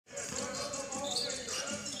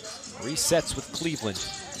Resets with Cleveland.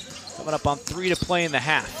 Coming up on 3 to play in the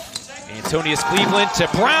half. Antonius Cleveland to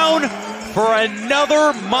Brown for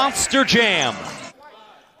another monster jam.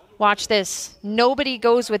 Watch this. Nobody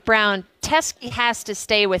goes with Brown. Teske has to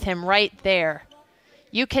stay with him right there.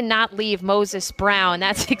 You cannot leave Moses Brown.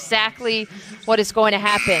 That's exactly what is going to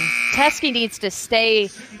happen. Teske needs to stay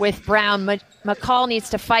with Brown. McCall needs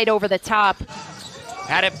to fight over the top.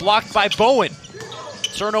 Had it blocked by Bowen.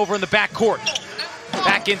 Turnover in the backcourt.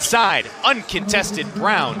 Back inside. Uncontested.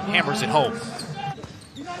 Brown hammers it home.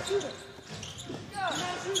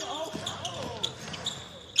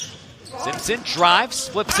 Simpson drives,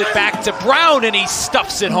 flips it back to Brown, and he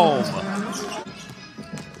stuffs it home.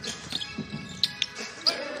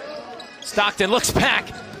 Stockton looks back.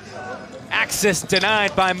 Access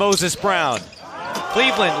denied by Moses Brown.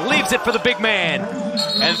 Cleveland leaves it for the big man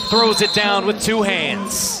and throws it down with 2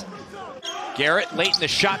 hands. Garrett late in the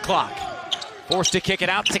shot clock. Forced to kick it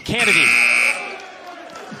out to Kennedy.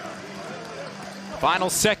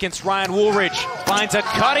 Final seconds, Ryan Woolridge finds a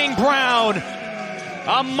cutting Brown.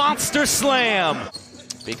 A monster slam.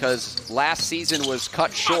 Because last season was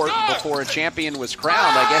cut short before a champion was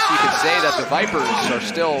crowned. I guess you could say that the Vipers are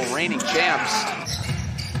still reigning champs.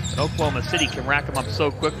 And Oklahoma City can rack them up so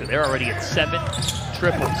quickly. They're already at 7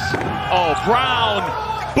 triples. Oh, Brown.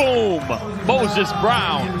 Boom. Moses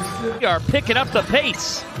Brown. They are picking up the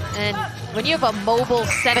pace. And when you have a mobile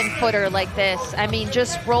 7-footer like this, I mean,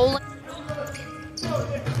 just rolling.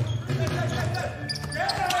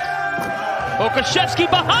 Okashevsky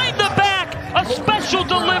behind the back. A special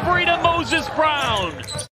delivery to Moses Brown.